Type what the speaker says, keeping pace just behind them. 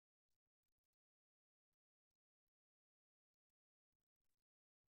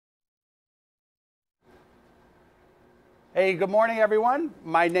Hey, good morning, everyone.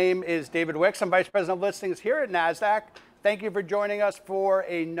 My name is David Wicks. I'm Vice President of Listings here at Nasdaq. Thank you for joining us for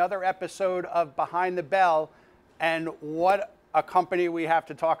another episode of Behind the Bell. And what a company we have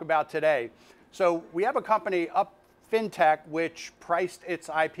to talk about today. So we have a company, Fintech, which priced its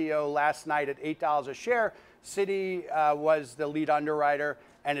IPO last night at $8 a share. Citi was the lead underwriter,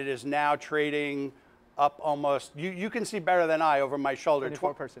 and it is now trading up almost, you can see better than I over my shoulder.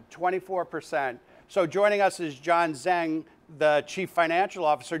 24%. 24%. So joining us is John Zeng, the Chief Financial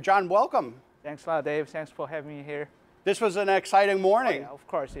Officer. John, welcome. Thanks a lot, Dave. Thanks for having me here. This was an exciting morning. Oh, yeah, of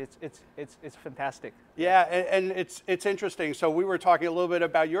course, it's fantastic. Yeah, and it's interesting. So we were talking a little bit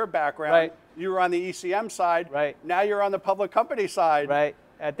about your background. Right. You were on the ECM side. Right. Now you're on the public company side. Right.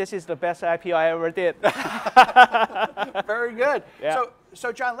 This is the best IPO I ever did. Very good. Yeah.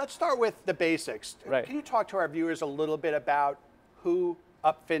 So John, let's start with the basics. Right. Can you talk to our viewers a little bit about who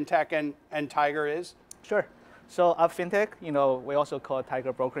Fintech and Tiger is? Sure. So Fintech, we also call it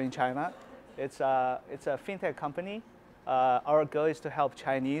Tiger Broker in China. It's a fintech company. Our goal is to help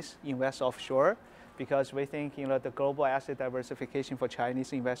Chinese invest offshore because we think the global asset diversification for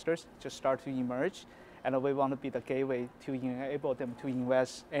Chinese investors just start to emerge, and we want to be the gateway to enable them to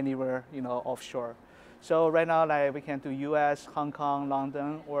invest anywhere offshore. So right now, we can do U.S., Hong Kong,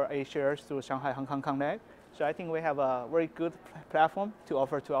 London, or A-shares through Shanghai Hong Kong Connect. So I think we have a very good platform to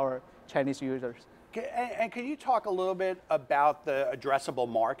offer to our Chinese users. And can you talk a little bit about the addressable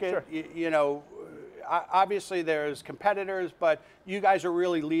market? Sure. Obviously there's competitors, but you guys are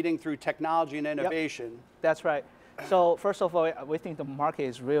really leading through technology and innovation. Yep. That's right. So first of all, we think the market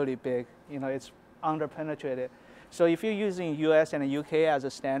is really big. It's underpenetrated. So if you're using US and the UK as a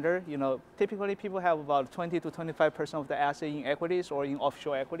standard, typically people have about 20 to 25% of the asset in equities or in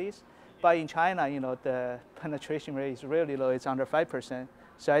offshore equities. But in China, the penetration rate is really low. It's under 5%.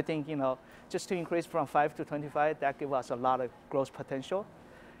 So I think, just to increase from 5 to 25, that gives us a lot of growth potential.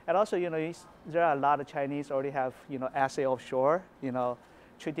 And also, there are a lot of Chinese already have, asset offshore.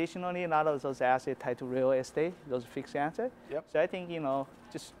 Traditionally, a lot of those assets tied to real estate, those fixed assets. Yep. So I think,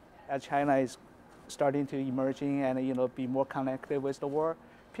 just as China is starting to emerging and, be more connected with the world,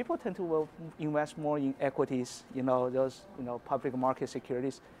 people tend to invest more in equities, those, public market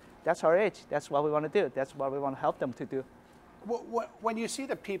securities. That's our edge. That's what we want to do. That's what we want to help them to do. When you see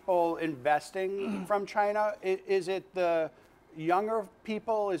the people investing from China, is it the younger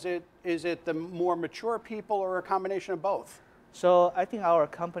people? Is it the more mature people, or a combination of both? So I think our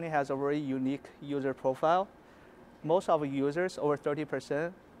company has a very unique user profile. Most of our users, over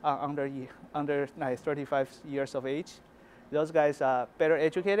 30%, are under 35 years of age. Those guys are better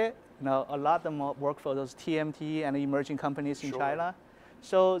educated. A lot of them work for those TMT and emerging companies in China.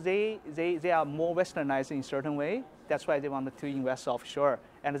 So they are more westernized in a certain way. That's why they wanted to invest offshore.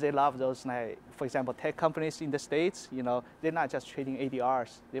 And they love those, for example, tech companies in the States. They're not just trading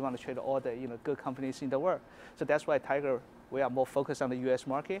ADRs. They want to trade all the good companies in the world. So that's why Tiger, we are more focused on the US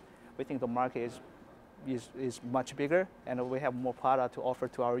market. We think the market is much bigger, and we have more product to offer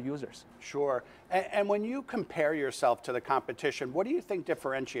to our users. Sure. And when you compare yourself to the competition, what do you think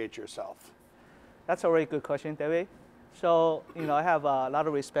differentiates yourself? That's a very good question, David. So, I have a lot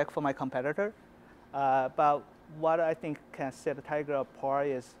of respect for my competitor, but what I think can set Tiger apart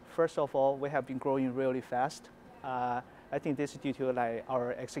is, first of all, we have been growing really fast. I think this is due to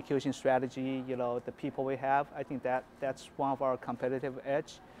our execution strategy, the people we have. I think that's one of our competitive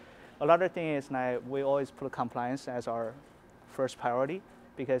edge. Another thing is we always put compliance as our first priority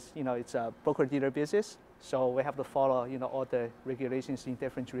because it's a broker-dealer business, so we have to follow all the regulations in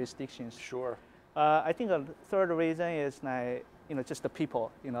different jurisdictions. Sure. I think a third reason is just the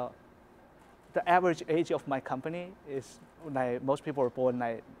people. The average age of my company is most people are born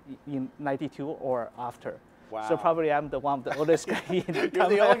in 92 or after. Wow. So probably I'm the one of the oldest guy in the company. You're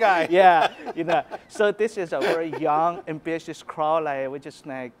the old guy. Yeah, So this is a very young, ambitious crowd. We just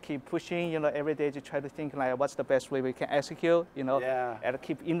keep pushing, every day to try to think what's the best way we can execute, and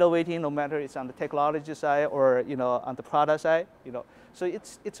keep innovating, no matter it's on the technology side or on the product side, So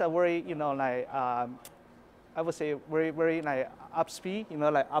it's a very I would say very up speed,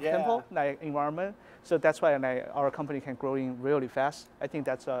 up tempo environment. So that's why our company can grow in really fast. I think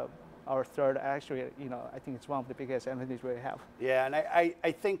that's our third, actually, I think it's one of the biggest advantages we have. Yeah, and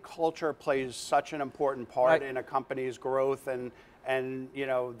I think culture plays such an important part in a company's growth and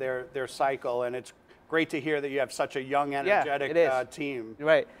their cycle. And it's great to hear that you have such a young, energetic team.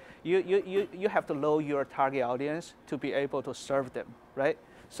 Right. You have to know your target audience to be able to serve them, right?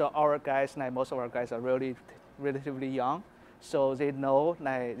 So our guys, most of our guys are really relatively young. So they know,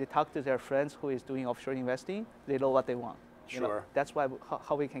 they talk to their friends who is doing offshore investing. They know what they want. You know, Sure. that's why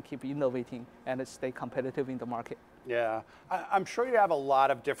how we can keep innovating and stay competitive in the market. Yeah, I'm sure you have a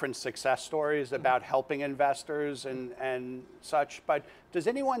lot of different success stories about helping investors and such, but does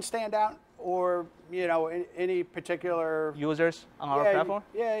anyone stand out, or any particular Users on our yeah, platform?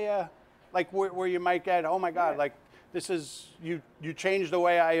 Yeah. Like where you might get, oh my God, Yeah. like this is you changed the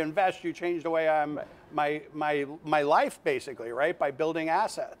way I invest, you changed the way I'm my life basically, right? By building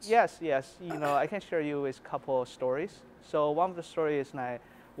assets. Yes. I can share you with a couple of stories. So one of the stories is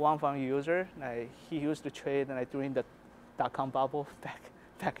one from a user. He used to trade during the dot-com bubble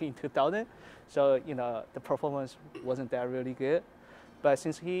back in 2000. So the performance wasn't that really good. But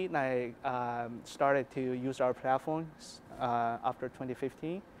since he started to use our platforms after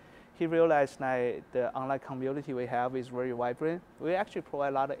 2015, he realized the online community we have is very vibrant. We actually provide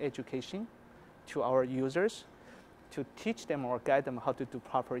a lot of education to our users to teach them or guide them how to do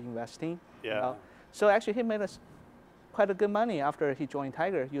proper investing. Yeah. So actually he made us quite a good money after he joined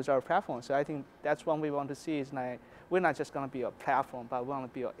Tiger, use our platform. So I think that's what we want to see is we're not just going to be a platform, but we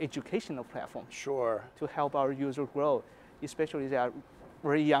want to be an educational platform. Sure. To help our user grow, especially they are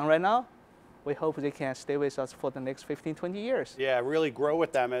very young right now. We hope they can stay with us for the next 15, 20 years. Yeah, really grow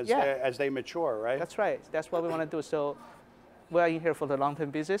with them as they mature, right? That's right. That's what we want to do. So we are in here for the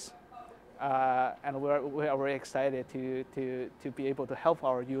long-term business, and we are very excited to be able to help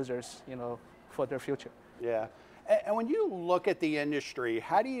our users, for their future. Yeah. And when you look at the industry,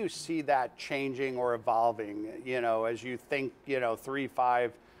 how do you see that changing or evolving, as you think, 3,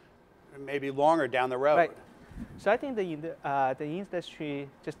 5, maybe longer down the road? Right. So I think the industry,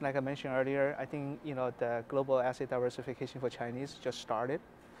 just like I mentioned earlier, I think the global asset diversification for Chinese just started.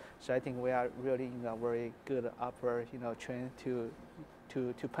 So I think we are really in a very good upward trend to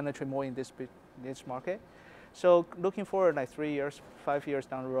penetrate more in this market. So looking forward 3 years, 5 years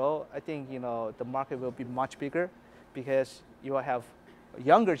down the road, I think the market will be much bigger because you will have a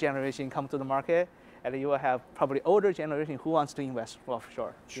younger generation come to the market, and you will have probably older generation who wants to invest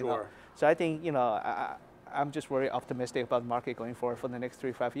offshore. Sure. So I think I'm just very optimistic about the market going forward for the next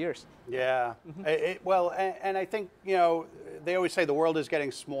 3 to 5 years. Yeah. Well, and I think they always say the world is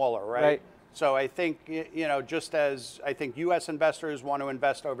getting smaller, right? Right. So I think just as I think U.S. investors want to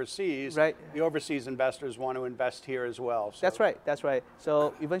invest overseas, right. The overseas investors want to invest here as well. So. That's right.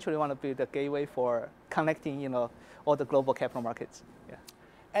 So eventually, we want to be the gateway for connecting all the global capital markets. Yeah.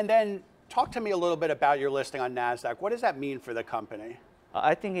 And then talk to me a little bit about your listing on Nasdaq. What does that mean for the company?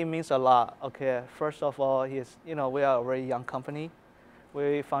 I think it means a lot. Okay, first of all, we are a very young company.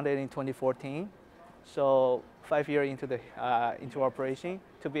 We founded in 2014, so 5 years into operation.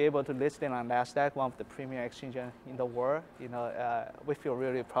 To be able to list it on Nasdaq, one of the premier exchanges in the world, we feel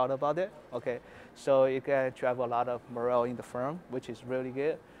really proud about it. Okay, so it can drive a lot of morale in the firm, which is really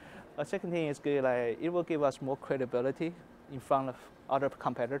good. A second thing is good, it will give us more credibility in front of other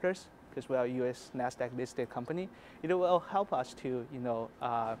competitors, because we are a U.S. Nasdaq listed company. It will help us to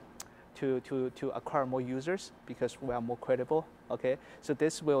acquire more users because we are more credible. Okay, so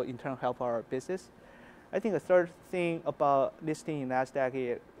this will in turn help our business. I think the third thing about listing in Nasdaq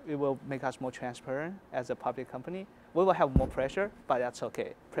is it will make us more transparent as a public company. We will have more pressure, but that's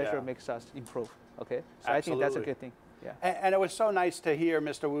okay. Pressure makes us improve. Okay, so Absolutely. I think that's a good thing. Yeah. And it was so nice to hear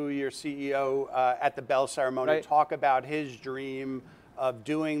Mr. Wu, your CEO, at the Bell ceremony, talk about his dream of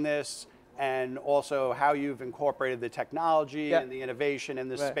doing this, and also how you've incorporated the technology and the innovation in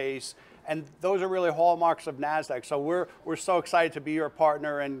this space. And those are really hallmarks of Nasdaq. So we're so excited to be your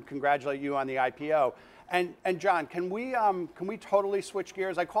partner and congratulate you on the IPO. And John, can we totally switch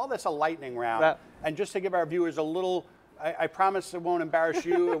gears? I call this a lightning round. And just to give our viewers a little, I promise it won't embarrass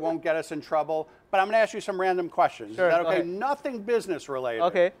you, it won't get us in trouble, but I'm going to ask you some random questions. Sure, Is that okay? okay. Nothing business related.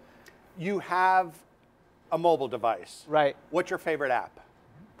 Okay. You have a mobile device. Right. What's your favorite app?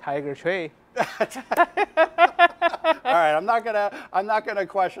 Tiger Trade. All right, I'm not gonna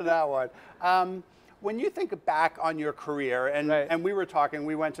question that one. When you think back on your career, and we were talking,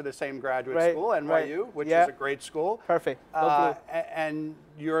 we went to the same graduate school, NYU, which is a great school. Perfect. And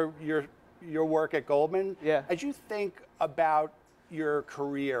your work at Goldman. Yeah. As you think about your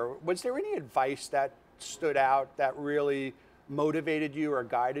career, was there any advice that stood out that really motivated you or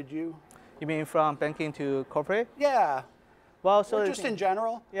guided you? You mean from banking to corporate? Yeah. Well, so or just in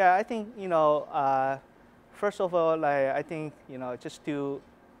general? Yeah, I think first of all, I think just to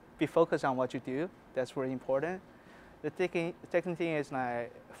be focused on what you do. That's very important. The second thing is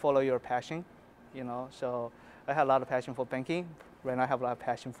follow your passion. So I have a lot of passion for banking. Right now I have a lot of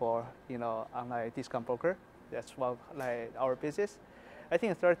passion for online discount broker. That's what our business. I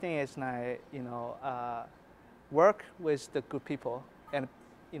think the third thing is work with the good people and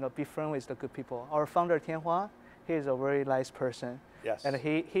be friend with the good people. Our founder Tianhua, he's a very nice person. Yes. And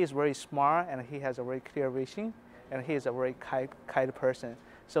he's very smart, and he has a very clear vision, and he's a very kind person.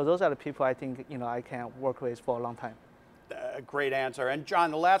 So those are the people I think I can work with for a long time. Great answer. And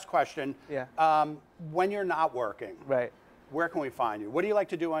John, the last question. Yeah. When you're not working, Right. where can we find you? What do you like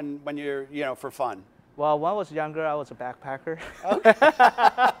to do when you're for fun? Well, when I was younger, I was a backpacker. Okay.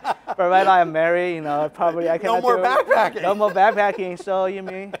 But right now I'm married, probably I cannot No more backpacking. No more backpacking. So you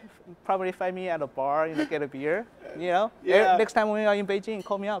may probably find me at a bar, get a beer. Yeah. Next time when you're in Beijing,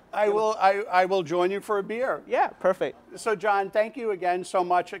 call me up. I will join you for a beer. Yeah, perfect. So John, thank you again so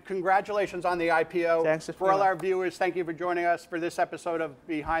much. Congratulations on the IPO. Thanks. For all our viewers, thank you for joining us for this episode of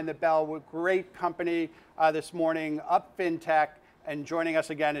Behind the Bell. With great company this morning, Up Fintech, and joining us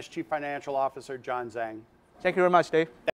again is Chief Financial Officer John Zhang. Thank you very much, Dave.